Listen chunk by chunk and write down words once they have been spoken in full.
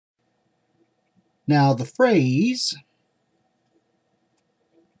Now the phrase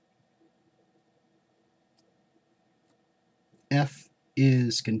f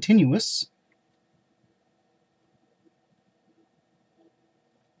is continuous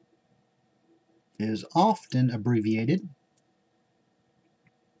is often abbreviated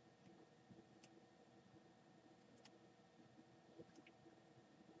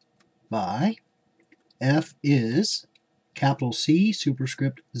by f is capital C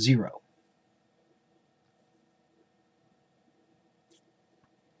superscript 0.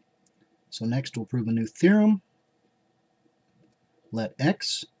 So next we'll prove a new theorem. Let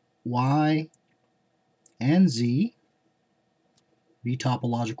x, y, and z be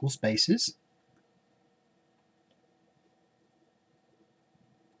topological spaces.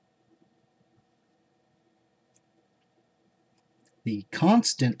 The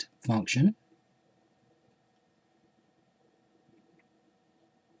constant function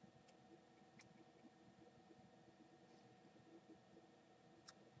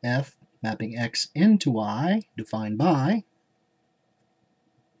f mapping x into y defined by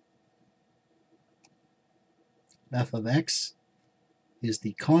f of x is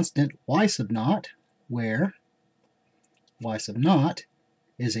the constant y sub naught, where y sub naught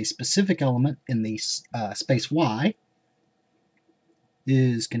is a specific element in the space y,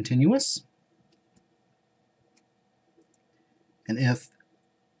 is continuous, and if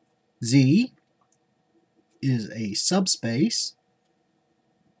z is a subspace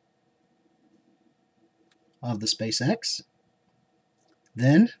of the space x,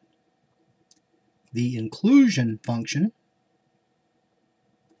 then the inclusion function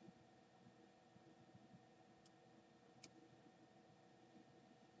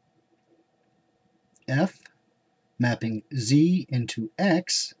f mapping z into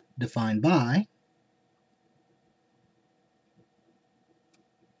x defined by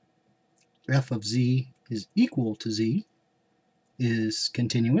f of z is equal to z is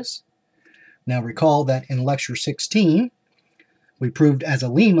continuous. Now recall that in lecture 16 we proved as a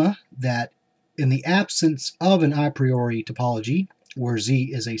lemma that in the absence of an a priori topology where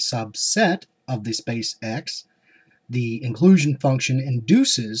z is a subset of the space x, the inclusion function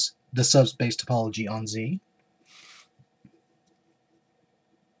induces the subspace topology on z.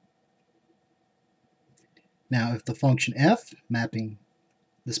 Now if the function f mapping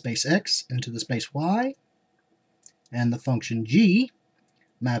the space x into the space y and the function g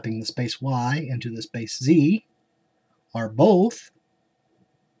mapping the space y into the space z are both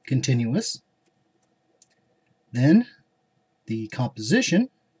continuous, then the composition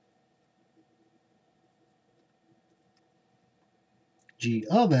g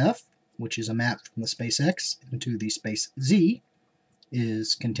of f, which is a map from the space x into the space z,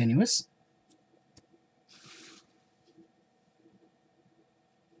 is continuous.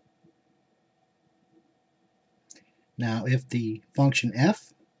 Now if the function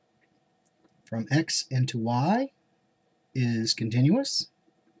f from x into y is continuous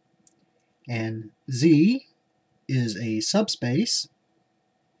and z is a subspace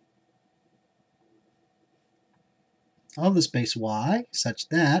of the space y such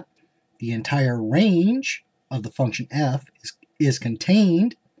that the entire range of the function f is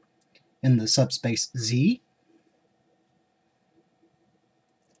contained in the subspace z,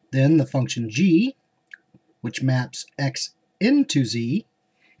 then the function g, which maps x into z,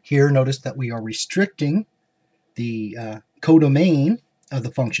 here notice that we are restricting the codomain of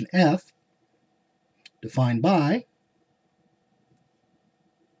the function f defined by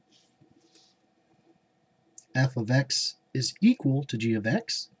f of x is equal to g of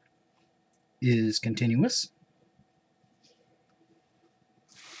x, is continuous.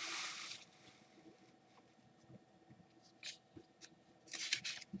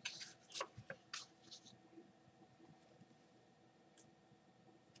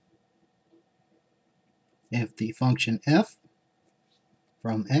 If the function f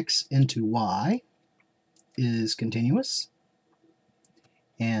from x into y is continuous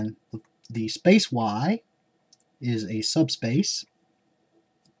and the space y is a subspace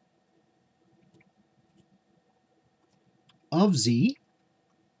of z,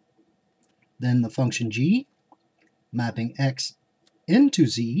 then the function g mapping x into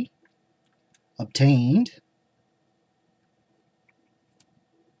z obtained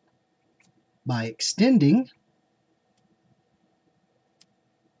by extending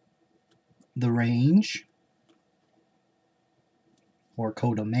the range or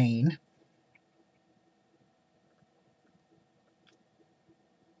codomain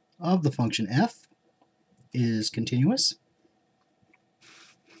of the function f is continuous.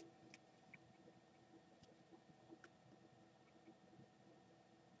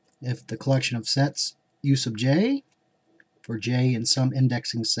 if the collection of sets U sub j for j in some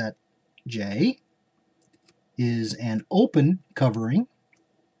indexing set j is an open covering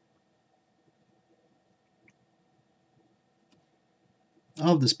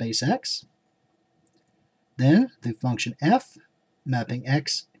of the space X, then the function f mapping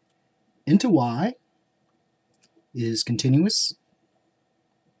X into Y is continuous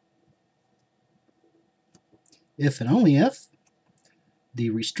if and only if the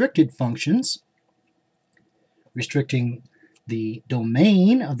restricted functions restricting the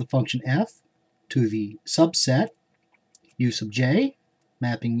domain of the function f to the subset U sub j,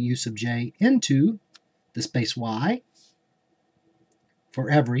 mapping U sub j into the space Y for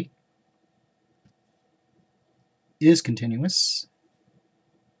every is continuous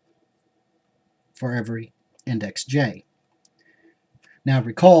for every index j. Now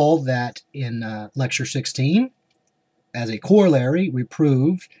recall that in lecture 16, as a corollary, we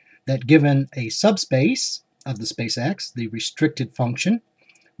proved that given a subspace of the space X, the restricted function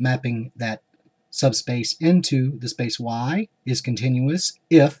mapping that subspace into the space Y is continuous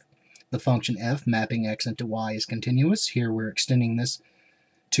if the function f mapping X into Y is continuous. Here we're extending this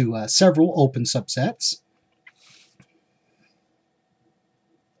to several open subsets.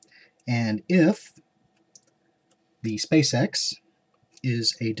 And if the space X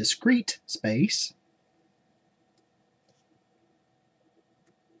is a discrete space,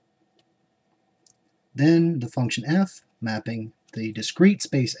 then the function f mapping the discrete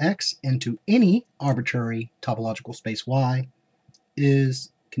space X into any arbitrary topological space Y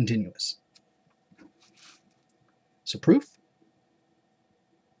is continuous. So proof.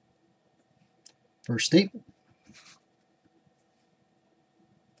 First statement.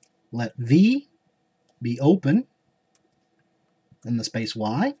 Let V be open in the space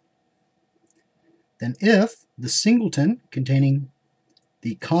Y. Then if the singleton containing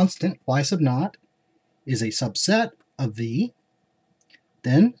the constant Y sub naught is a subset of V,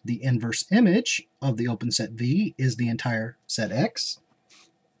 then the inverse image of the open set V is the entire set X.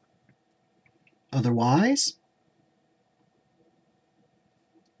 Otherwise,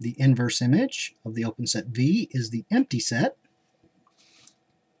 the inverse image of the open set V is the empty set.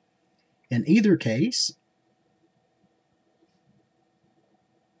 In either case,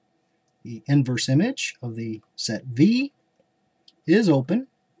 the inverse image of the set V is open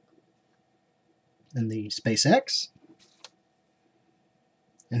in the space X,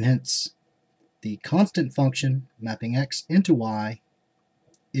 and hence the constant function mapping X into Y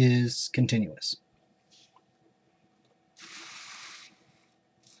is continuous.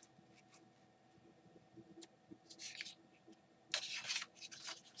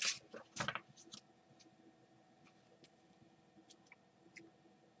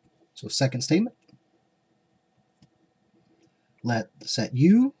 So second statement, let the set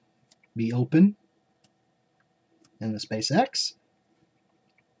U be open in the space X.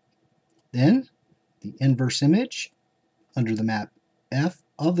 Then the inverse image under the map F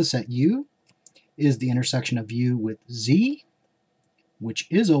of the set U is the intersection of U with Z, which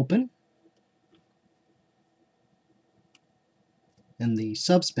is open in the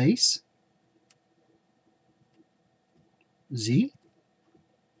subspace Z,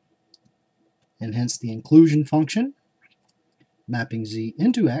 and hence the inclusion function mapping Z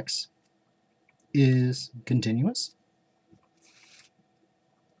into X is continuous.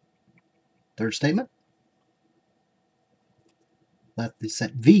 Third statement, let the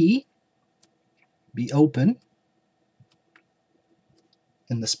set V be open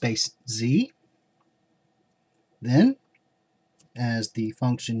in the space Z. Then, as the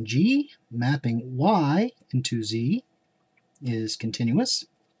function G mapping Y into Z is continuous,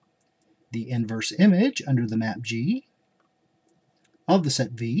 the inverse image under the map G of the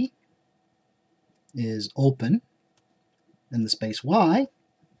set V is open in the space Y,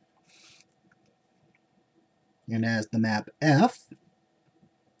 and as the map F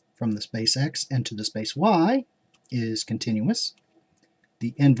from the space X into the space Y is continuous,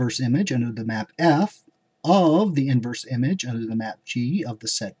 the inverse image under the map F of the inverse image under the map G of the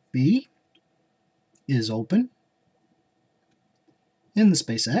set V is open in the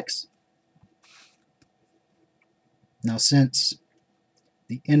space X. Now, since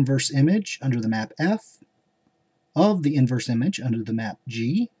the inverse image under the map F of the inverse image under the map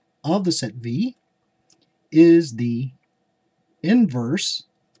G of the set V is the inverse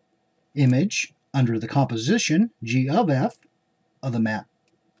image under the composition G of F of the map,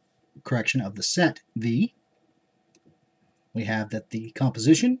 of the set V, we have that the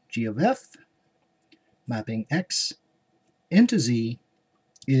composition G of F mapping X into Z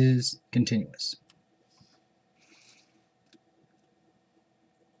is continuous.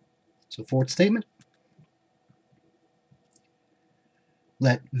 So fourth statement,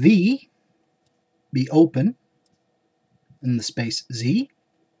 let V be open in the space Z,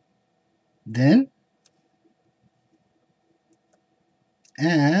 then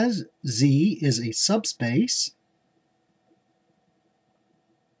as Z is a subspace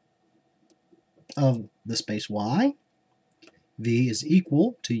of the space Y, V is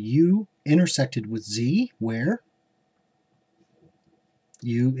equal to U intersected with Z, where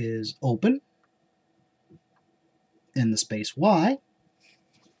U is open in the space Y,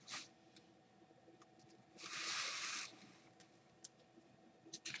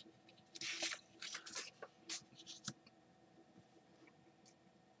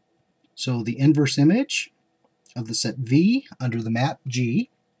 so the inverse image of the set V under the map G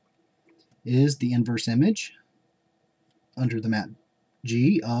is the inverse image under the map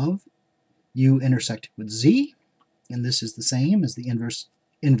G of U intersected with Z, and this is the same as the inverse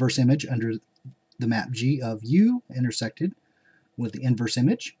image under the map G of U intersected with the inverse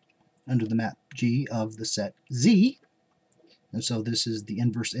image under the map G of the set Z, and so this is the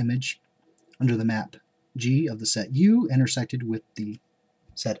inverse image under the map G of the set U intersected with the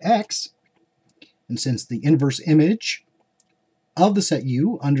set X, and since the inverse image of the set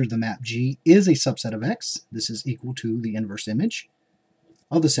U under the map G is a subset of X, this is equal to the inverse image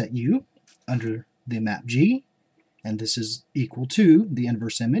of the set U under the map G, and this is equal to the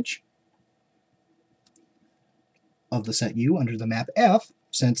inverse image of the set U under the map F,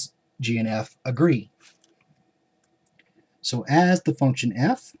 since G and F agree. So as the function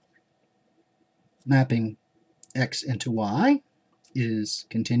f mapping x into y is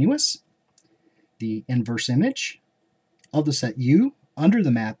continuous, the inverse image of the set U under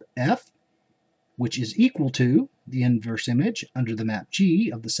the map F, which is equal to the inverse image under the map G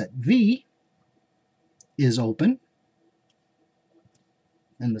of the set V, is open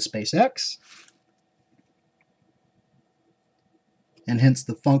in the space X, and hence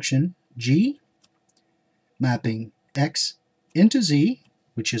the function G mapping X into Z,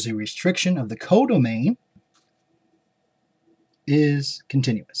 which is a restriction of the codomain, is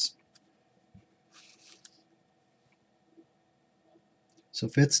continuous. So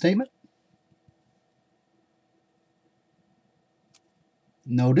fifth statement,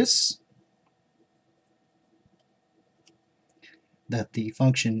 notice that the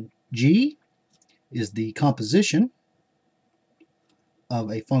function G is the composition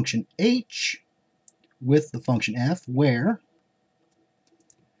of a function H with the function f, where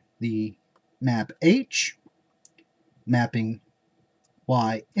the map H mapping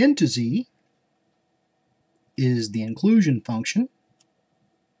y into Z is the inclusion function,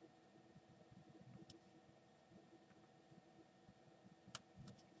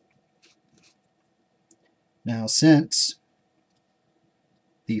 now since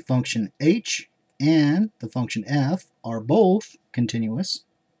the function H and the function f are both continuous,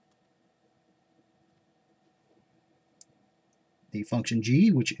 the function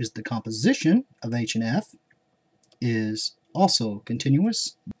G, which is the composition of H and F, is also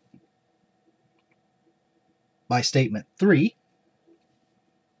continuous by statement 3.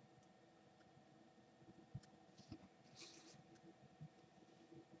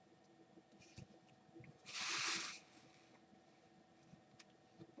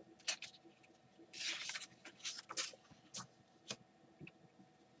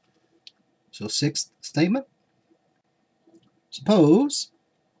 So sixth statement, suppose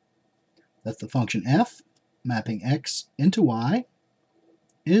that the function f mapping x into y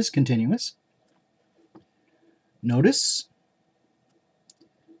is continuous. Notice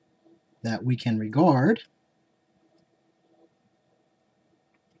that we can regard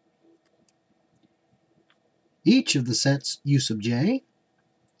each of the sets U sub j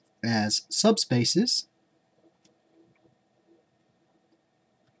as subspaces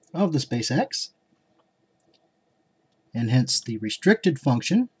of the space X, and hence the restricted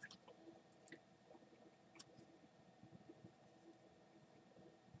function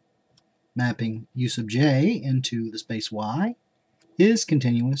mapping U sub j into the space Y is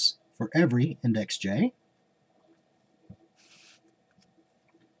continuous for every index j.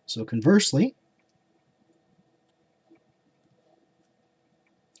 So conversely,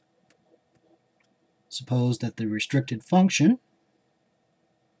 suppose that the restricted function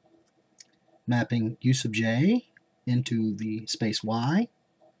mapping U sub j into the space Y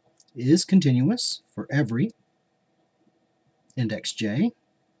is continuous for every index j.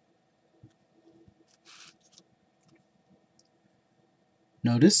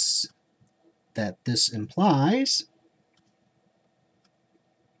 Notice that this implies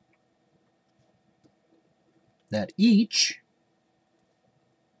that each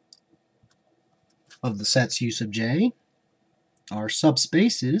of the sets U sub j are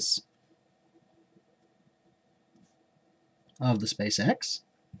subspaces of the space X.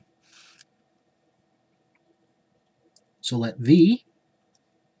 So let V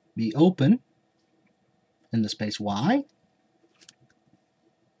be open in the space Y.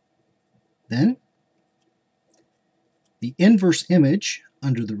 Then the inverse image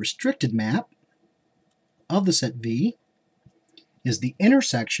under the restricted map of the set V is the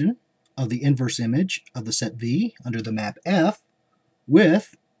intersection of the inverse image of the set V under the map F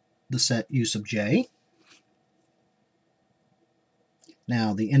with the set U sub j.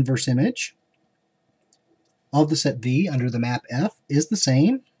 Now the inverse image of the set V under the map F is the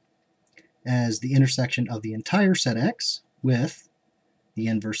same as the intersection of the entire set X with the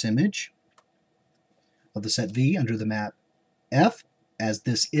inverse image of the set V under the map F, as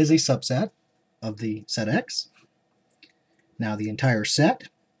this is a subset of the set X. Now the entire set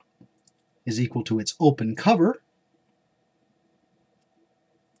is equal to its open cover.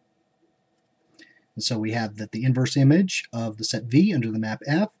 And so we have that the inverse image of the set V under the map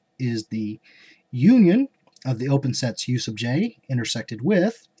F is the union of the open sets U sub j intersected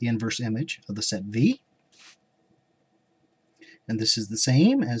with the inverse image of the set V. And this is the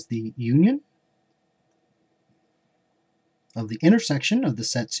same as the union of the intersection of the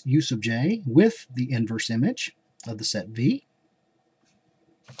sets U sub j with the inverse image of the set V.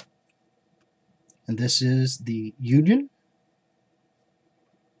 And this is the union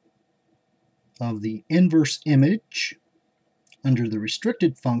of the inverse image under the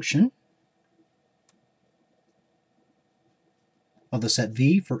restricted function of the set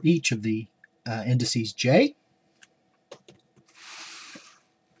V for each of the indices j.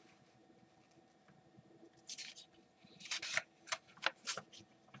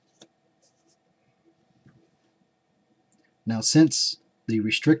 Now, since the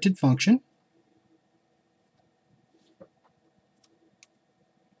restricted function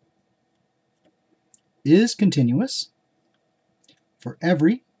is continuous for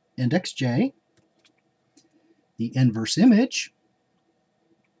every index j, the inverse image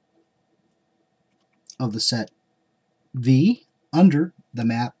of the set V under the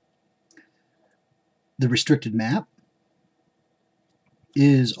map, the restricted map,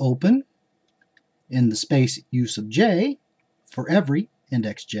 is open in the space U sub j for every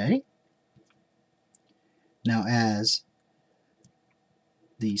index j. Now, as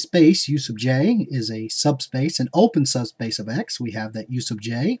the space U sub j is a subspace, an open subspace of X, we have that U sub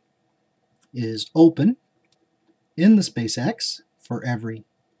j is open in the space X for every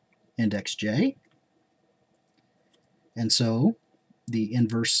index j. And so the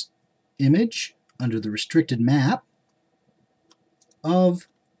inverse image under the restricted map of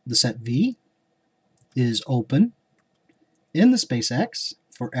the set V is open in the space X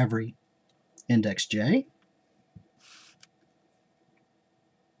for every index j.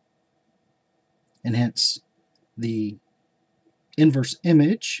 And hence the inverse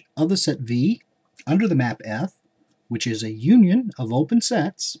image of the set V under the map F, which is a union of open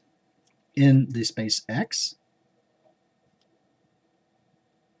sets in the space X,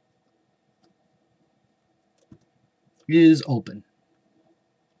 is open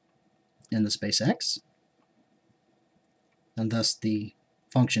in the space X, and thus the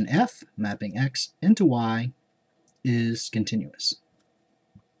function f mapping X into Y is continuous.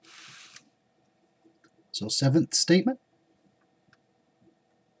 So, seventh statement,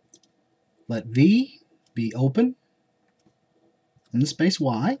 let V be open in the space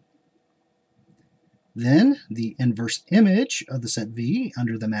Y. Then the inverse image of the set V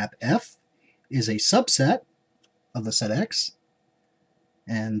under the map F is a subset of the set X,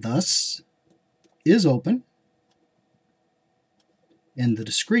 and thus is open in the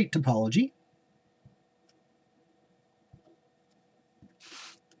discrete topology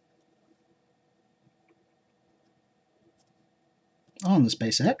on the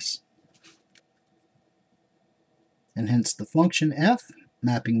space X, and hence the function f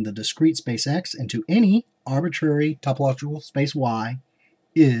mapping the discrete space X into any arbitrary topological space Y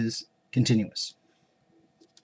is continuous.